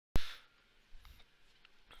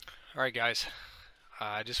Alright guys,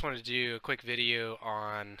 I just wanted to do a quick video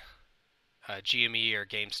on GME or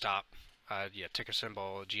GameStop. Yeah, ticker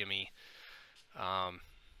symbol GME.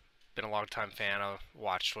 Been a long time fan. I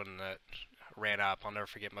watched when it ran up. I'll never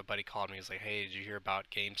forget, my buddy called me. He's like, hey, did you hear about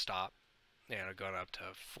GameStop? Going up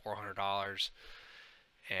to $400.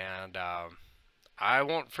 And I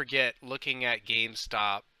won't forget looking at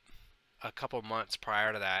GameStop a couple months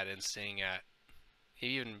prior to that and seeing it,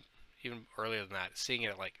 even earlier than that, seeing it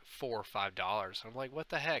at like $4 or $5. I'm like, what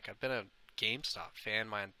the heck? I've been a GameStop fan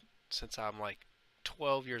since I'm like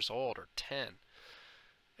 12 years old or 10.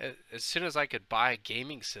 As soon as I could buy a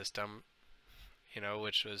gaming system,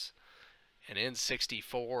 which was an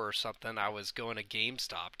N64 or something, I was going to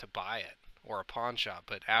GameStop to buy it or a pawn shop.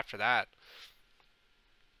 But after that,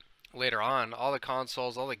 later on, all the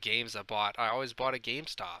consoles, all the games I always bought at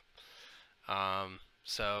GameStop. And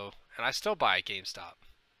I still buy at GameStop.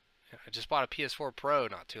 I just bought a PS4 Pro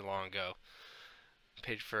not too long ago.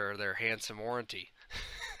 Paid for their handsome warranty.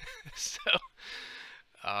 so,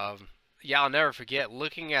 yeah, I'll never forget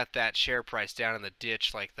looking at that share price down in the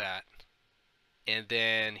ditch like that, and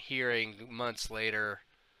then hearing months later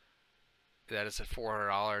that it's at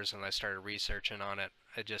 $400, and I started researching on it.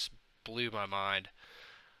 It just blew my mind.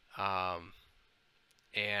 And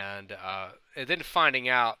then finding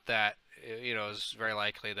out that it was very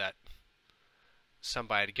likely that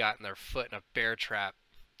somebody had gotten their foot in a bear trap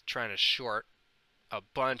trying to short a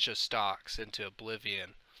bunch of stocks into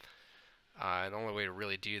oblivion. And the only way to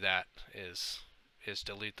really do that is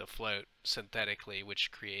dilute the float synthetically,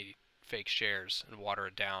 which create fake shares and water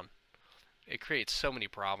it down. It creates so many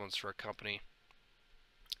problems for a company.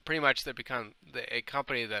 Pretty much they become a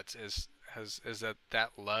company that is at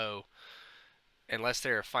that low. Unless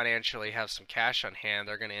they financially have some cash on hand,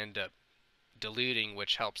 they're going to end up diluting,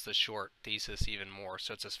 which helps the short thesis even more.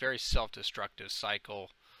 So it's this very self-destructive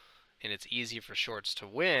cycle, and it's easy for shorts to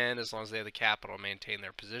win as long as they have the capital to maintain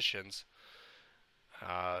their positions.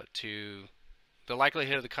 The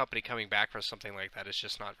likelihood of the company coming back from something like that is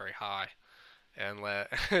just not very high. And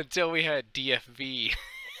until we had DFV,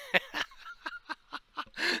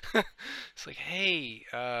 it's like, hey,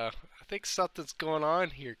 I think something's going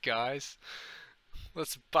on here, guys.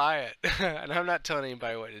 Let's buy it. And I'm not telling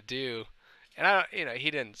anybody what to do. And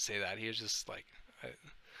he didn't say that. He was just like,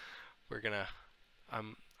 we're gonna.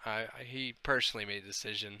 He personally made a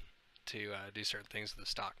decision to do certain things with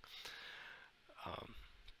the stock.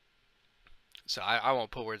 So I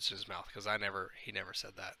won't put words in his mouth because he never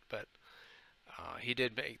said that. But he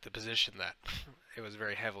did make the position that it was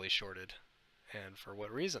very heavily shorted, and for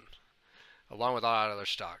what reason? Along with a lot of other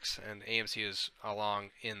stocks, and AMC is along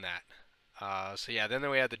in that. So yeah, then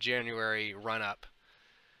we had the January run up.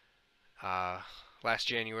 Last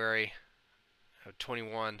January of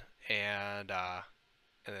 21, and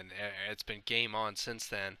then it's been game on since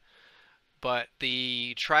then. But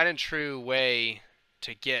the tried and true way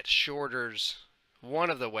to get shorters,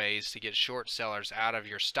 one of the ways to get short sellers out of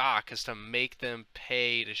your stock, is to make them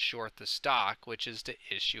pay to short the stock, which is to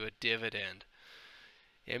issue a dividend.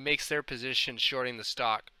 It makes their position shorting the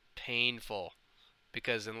stock painful,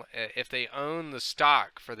 because if they own the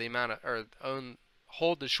stock for the amount of, or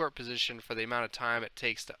hold the short position for the amount of time it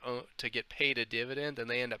takes to get paid a dividend, then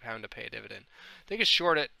they end up having to pay a dividend. They can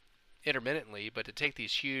short it intermittently, but to take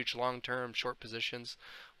these huge long-term short positions,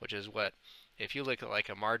 which is what, if you look at like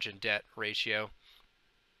a margin debt ratio,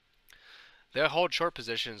 they'll hold short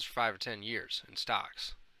positions for 5 or 10 years in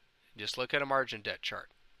stocks. Just look at a margin debt chart.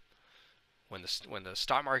 When the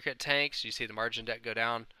stock market tanks, you see the margin debt go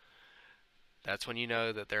down. That's when you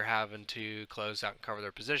know that they're having to close out and cover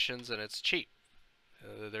their positions, and it's cheap.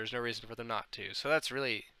 There's no reason for them not to. So that's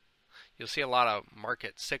really, you'll see a lot of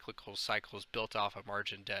market cyclical cycles built off of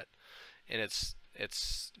margin debt, and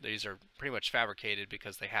these are pretty much fabricated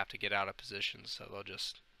because they have to get out of positions, so they'll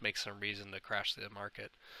just make some reason to crash the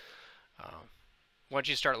market. Once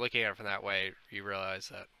you start looking at it from that way, you realize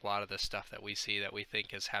that a lot of the stuff that we see that we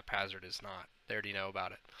think is haphazard is not. They already know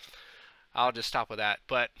about it. I'll just stop with that.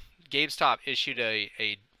 But GameStop issued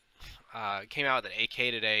came out with an 8K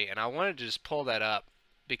today, and I wanted to just pull that up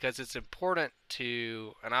because it's important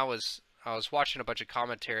to. And I was watching a bunch of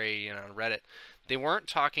commentary on Reddit. They weren't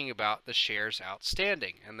talking about the shares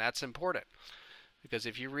outstanding, and that's important because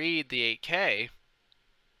if you read the 8K,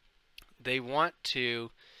 they want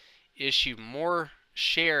to issue more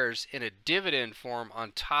shares in a dividend form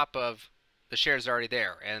on top of the shares already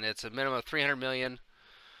there, and it's a minimum of 300 million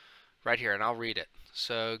right here, and I'll read it.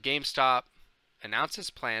 So GameStop announced its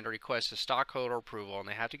plan to request a stockholder approval, and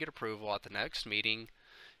they have to get approval at the next meeting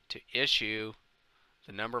to issue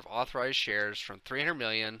the number of authorized shares from 300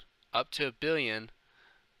 million up to $1 billion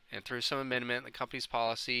and through some amendment in the company's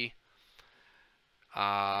policy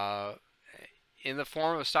uh, in the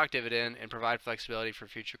form of a stock dividend and provide flexibility for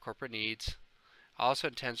future corporate needs. Also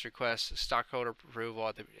intends to request stockholder approval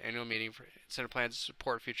at the annual meeting for incentive plans to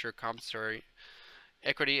support future compensatory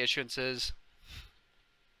equity issuances.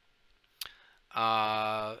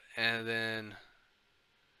 And then,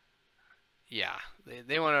 yeah,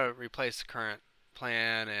 they want to replace the current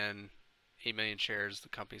plan and 8 million shares of the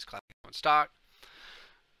company's Class A common stock.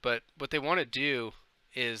 But what they want to do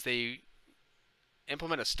is they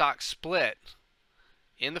implement a stock split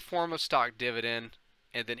in the form of stock dividend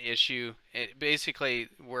and then issue it. Basically,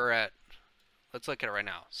 we're at, let's look at it right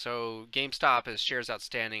now. So GameStop is shares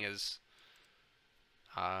outstanding is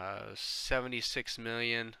 76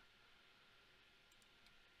 million.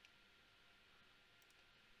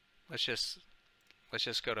 Let's just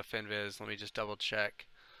go to FinViz. Let me just double check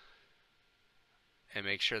and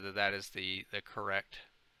make sure that that is the correct.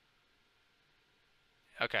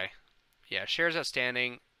 Okay, yeah, shares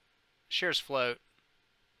outstanding, shares float.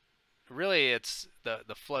 Really, it's the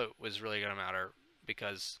float was really going to matter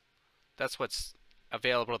because that's what's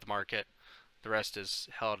available to the market. The rest is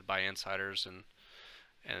held by insiders,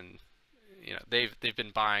 and you know they've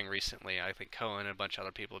been buying recently. I think Cohen and a bunch of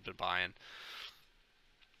other people have been buying.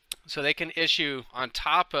 So they can issue on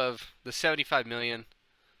top of the 75 million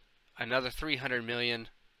another 300 million,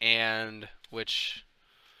 and which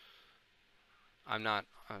I'm not,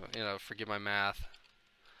 forgive my math.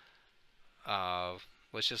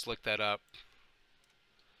 Let's just look that up.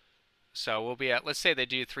 So we'll be at, let's say they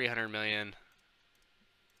do 300 million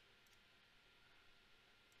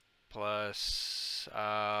plus,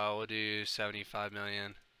 we'll do 75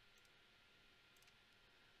 million.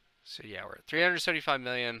 So yeah, we're at 375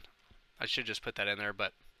 million. I should just put that in there,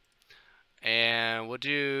 but, and we'll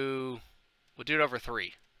do it over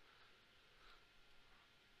 3.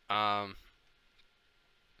 I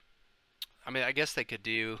mean, I guess they could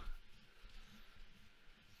do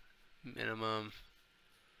minimum.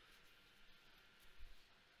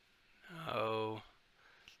 No,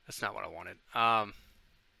 that's not what I wanted.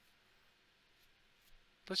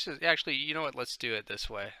 Let's just, actually, you know what? Let's do it this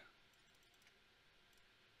way.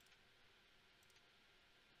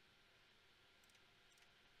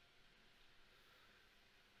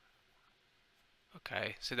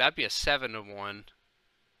 Okay, so that'd be a 7-to-1.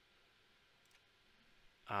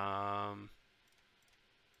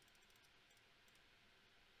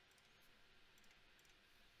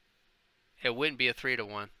 It wouldn't be a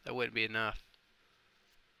 3-to-1. That wouldn't be enough.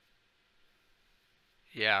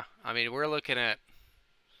 Yeah, I mean, we're looking at,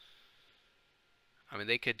 I mean,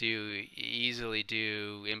 they could easily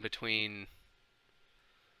do in between,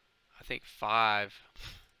 I think 5.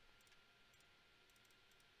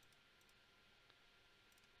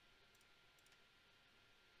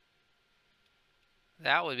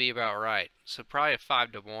 That would be about right. So probably a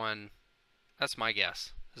 5-to-1. That's my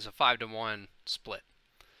guess. It's a 5-to-1 split.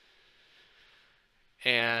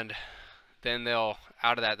 And then they'll,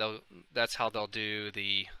 out of that, that's how they'll do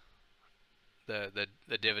the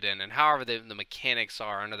dividend. And however the mechanics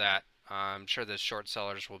are under that, I'm sure the short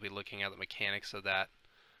sellers will be looking at the mechanics of that,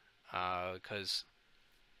 because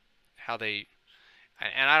how they,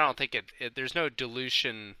 and I don't think there's no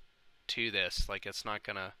dilution to this. Like, it's not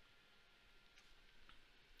gonna,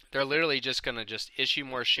 they're literally just gonna issue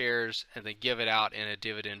more shares and then give it out in a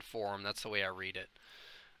dividend form. That's the way I read it.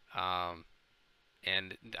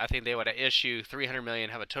 And I think they would issue 300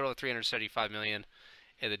 million, have a total of 375 million,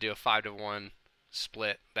 and then do a 5-to-1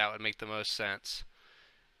 split. That would make the most sense.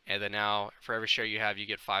 And then now, for every share you have, you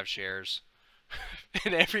get 5 shares.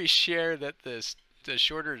 And every share that the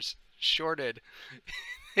shorters shorted,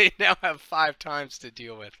 they now have 5 times to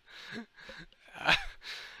deal with.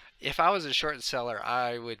 If I was a short seller,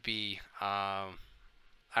 I would be, I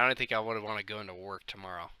don't think I would want to go into work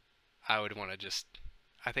tomorrow. I would want to just,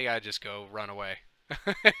 I think I'd just go run away.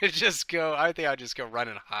 I think I'd just go run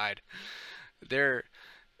and hide. They're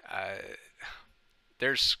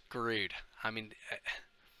screwed. I mean,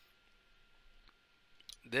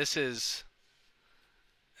 this is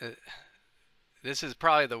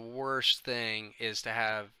probably the worst thing, is to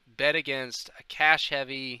have bet against a cash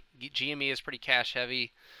heavy, GME is pretty cash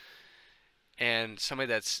heavy, and somebody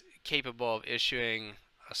that's capable of issuing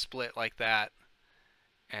a split like that,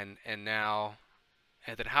 and now,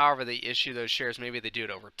 and then however they issue those shares, maybe they do it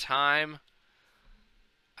over time.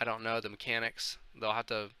 I don't know the mechanics. They'll have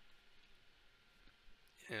to,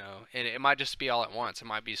 and it might just be all at once. It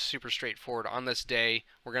might be super straightforward. On this day,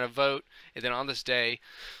 we're going to vote, and then on this day,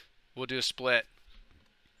 we'll do a split.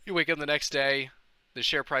 You wake up the next day, the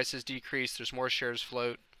share prices decrease, there's more shares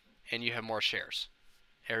float, and you have more shares.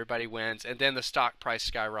 Everybody wins, and then the stock price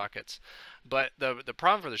skyrockets. But the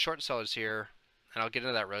problem for the short sellers here, and I'll get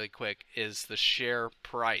into that really quick, is the share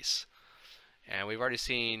price. And we've already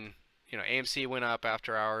seen, AMC went up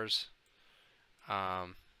after hours.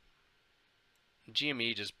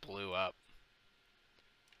 GME just blew up.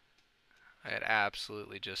 It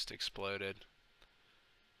absolutely just exploded.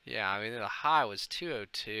 Yeah, I mean the high was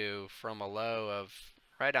 202 from a low of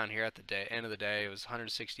right down here at the end of the day. It was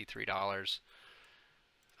 $163.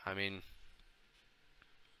 I mean,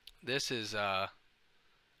 this is I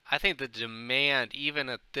think the demand even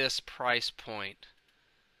at this price point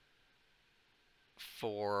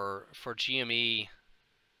for GME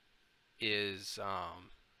is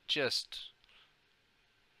just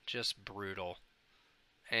brutal.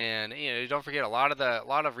 And don't forget a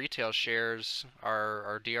lot of retail shares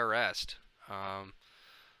are DRS'd.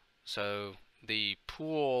 So the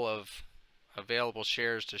pool of available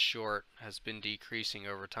shares to short has been decreasing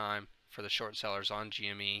over time for the short sellers on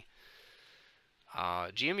GME.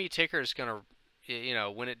 GME ticker is going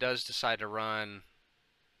to, when it does decide to run,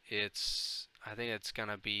 I think it's going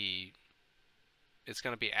to be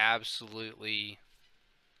absolutely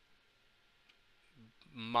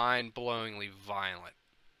mind-blowingly violent.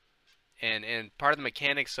 And part of the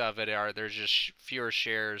mechanics of it are there's just fewer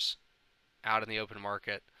shares out in the open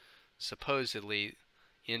market. Supposedly,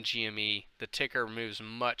 in GME, the ticker moves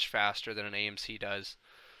much faster than an AMC does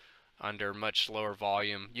under much lower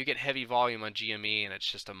volume. You get heavy volume on GME, and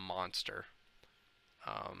it's just a monster.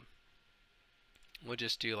 We'll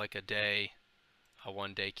just do like a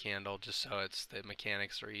one-day candle, just so the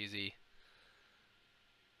mechanics are easy.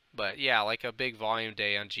 But yeah, like a big volume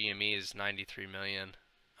day on GME is 93 million.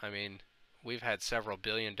 I mean, we've had several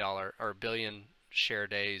billion share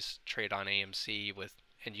days trade on AMC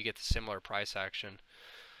and you get the similar price action.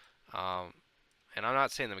 And I'm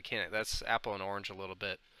not saying the mechanic, that's apple and orange a little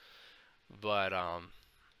bit. But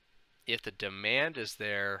if the demand is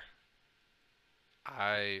there,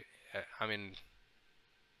 I mean,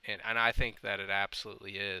 and I think that it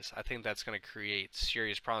absolutely is. I think that's going to create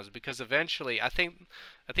serious problems because eventually, I think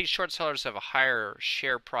short sellers have a higher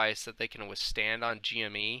share price that they can withstand on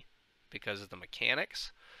GME because of the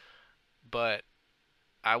mechanics. But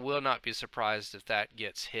I will not be surprised if that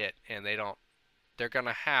gets hit and they're going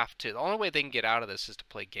to have to. The only way they can get out of this is to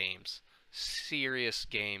play games, serious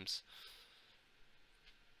games.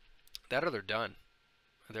 That or they're done.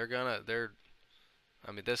 I'm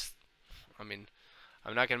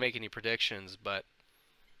not going to make any predictions, but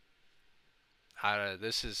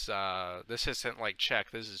this isn't like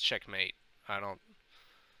check. This is checkmate.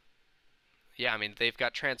 Yeah, I mean, they've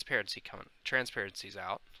got transparency coming. Transparency's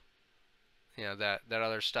out. That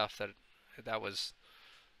other stuff that was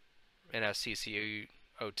NSCC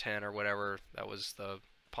 010 or whatever, that was the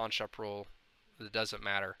pawn shop rule. It doesn't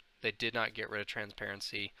matter. They did not get rid of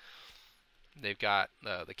transparency. They've got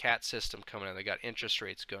the CAT system coming in. They've got interest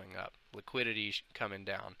rates going up, liquidity coming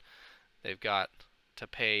down. They've got to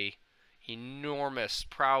pay enormous,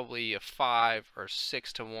 probably a 5 or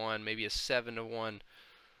 6 to 1, maybe a 7 to 1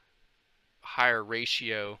 higher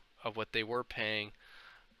ratio of what they were paying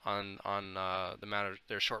on the amount of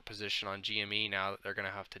their short position on GME now that they're going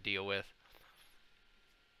to have to deal with.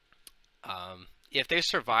 If they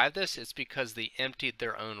survive this, it's because they emptied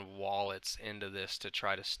their own wallets into this to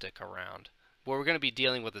try to stick around. Well, we're going to be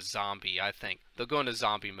dealing with a zombie, I think. They'll go into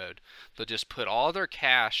zombie mode. They'll just put all their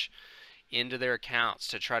cash into their accounts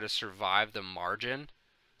to try to survive the margin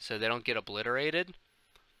so they don't get obliterated.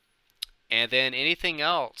 And then anything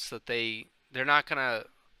else that they're not going to,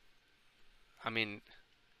 I mean,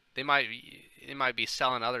 they might be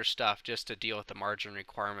selling other stuff just to deal with the margin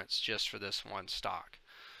requirements just for this one stock.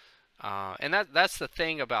 And that's the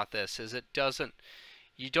thing about this is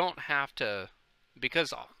you don't have to,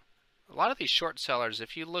 because a lot of these short sellers,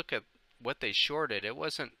 if you look at what they shorted, it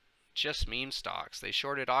wasn't just meme stocks. They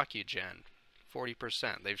shorted Ocugen,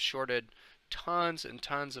 40%. They've shorted tons and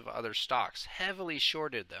tons of other stocks, heavily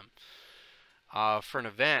shorted them for an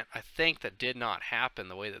event, I think, that did not happen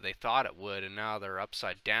the way that they thought it would, and now they're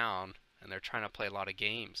upside down, and they're trying to play a lot of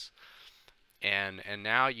games. And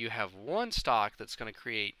now you have one stock that's going to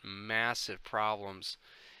create massive problems.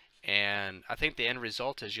 And I think the end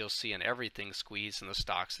result is you'll see an everything squeeze in the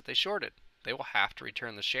stocks that they shorted. They will have to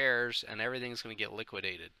return the shares, and everything's going to get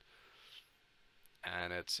liquidated.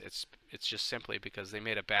 And it's just simply because they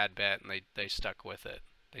made a bad bet and they stuck with it.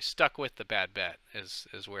 They stuck with the bad bet is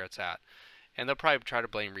where it's at. And they'll probably try to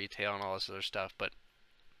blame retail and all this other stuff, but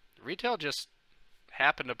retail just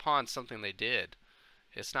happened upon something they did.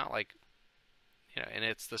 It's not like, and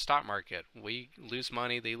it's the stock market. We lose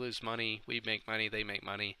money, they lose money, we make money, they make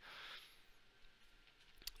money.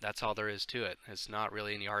 That's all there is to it. It's not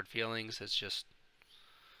really any hard feelings. It's just,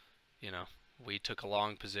 you know, we took a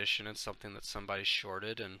long position in something that somebody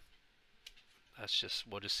shorted, and that's just,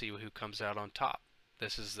 we'll just see who comes out on top.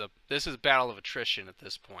 This is a battle of attrition at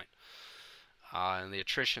this point. And the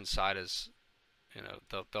attrition side is, you know,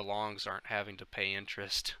 the longs aren't having to pay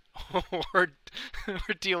interest or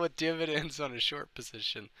or deal with dividends on a short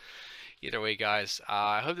position. Either way, guys,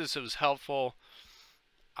 I hope this was helpful.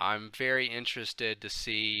 I'm very interested to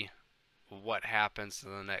see what happens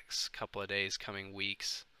in the next couple of days, coming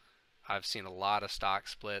weeks. I've seen a lot of stock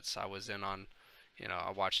splits. I was in on, you know,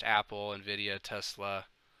 I watched Apple, Nvidia, Tesla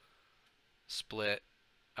split.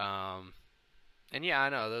 And yeah, I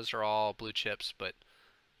know those are all blue chips, but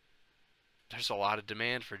there's a lot of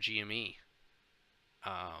demand for GME.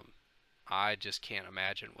 I just can't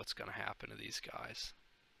imagine what's going to happen to these guys.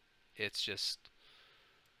 It's just,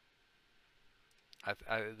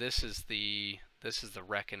 this is the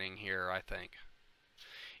reckoning here, I think.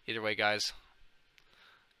 Either way, guys,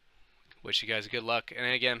 wish you guys good luck. And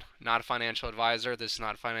again, not a financial advisor. This is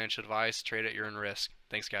not financial advice. Trade at your own risk.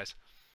 Thanks, guys.